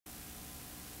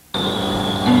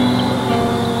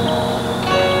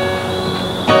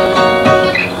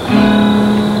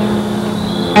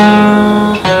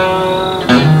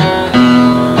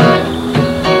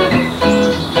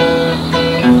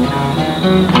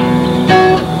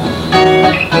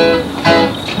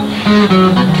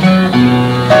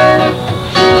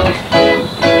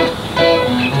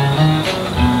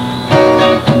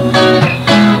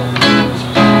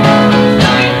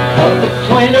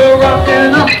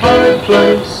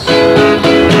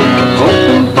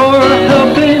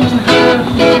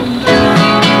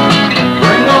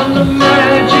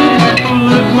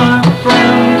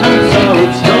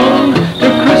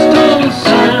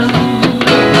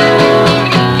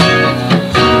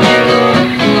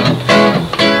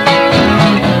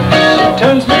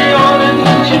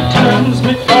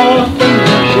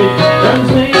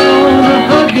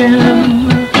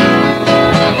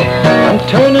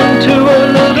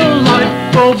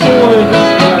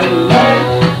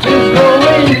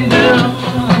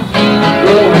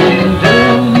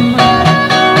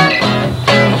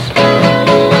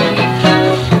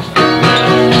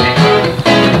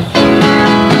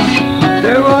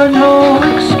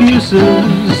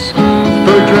excuses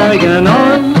for dragging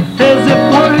on as if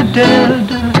we're dead.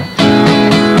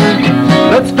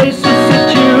 Let's face the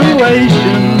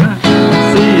situation,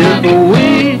 see if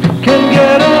we can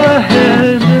get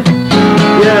ahead,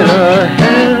 get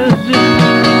ahead.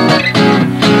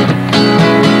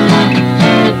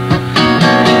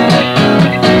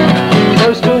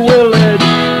 First we'll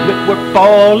admit we're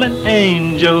fallen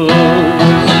angels,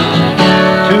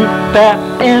 too fat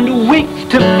and weak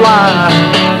to fly,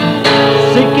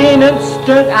 seeking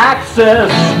instant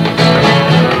access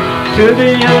to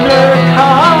the inner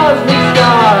cosmic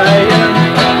sky.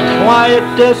 In quiet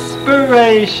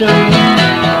desperation,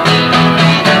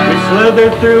 we slither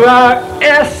through our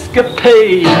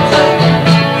escapades,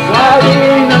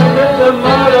 sliding under the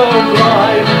mud of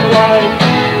life like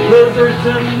lizards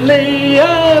in the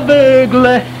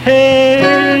Everglades.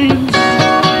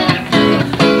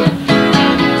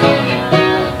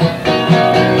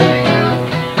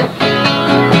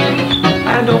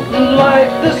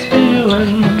 This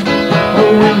feeling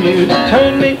when you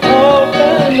turn me off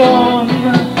and on,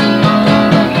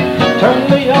 turn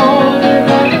me on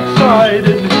and I'm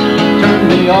excited, turn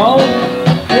me off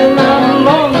and I'm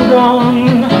long gone.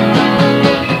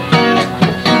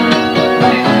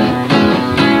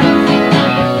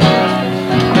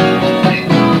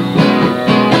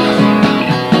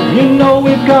 You know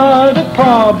we've got a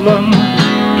problem,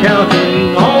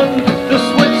 counting on the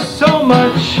switch so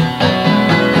much.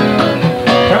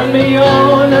 Turn me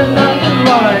on and I'm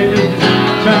delighted,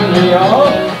 turn me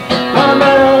off, I'm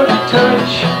out of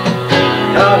touch,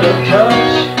 out of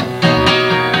touch.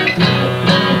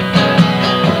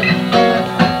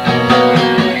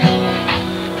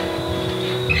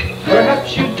 Perhaps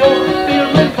you don't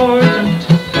feel important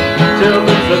till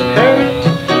it's apparent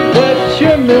that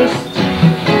you're missed,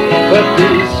 but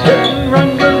these hit and run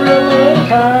guerrilla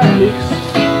tactics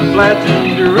flatten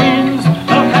dreams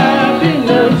of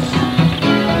happiness.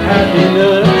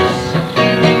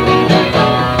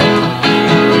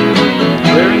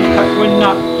 We're in touch, we're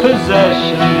not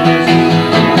possessions.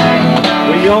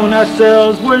 We own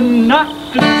ourselves, we're not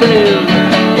for sale.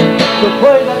 So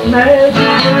play that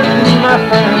magic with my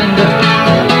friend.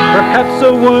 Perhaps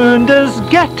a wound is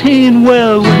getting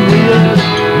well when we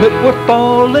admit we're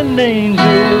fallen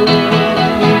angels,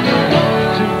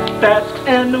 too fat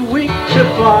and weak to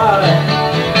fly,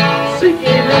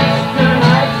 seeking instant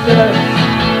access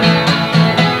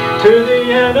to the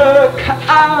inner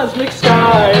cosmic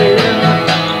sky. In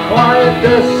quiet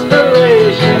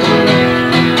desperation,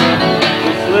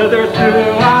 we slither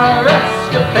through our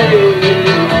escapades,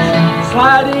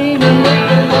 sliding in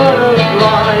the mud of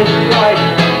life like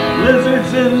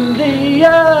lizards in the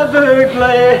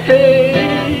Everglades.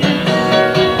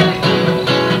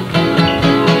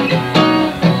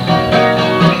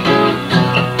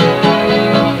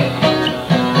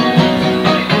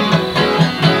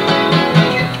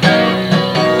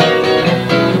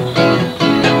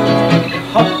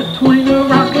 Caught between a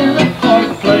rock and a hard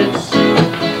place,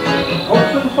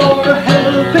 hoping for a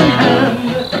helping hand.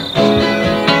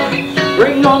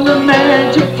 Bring on the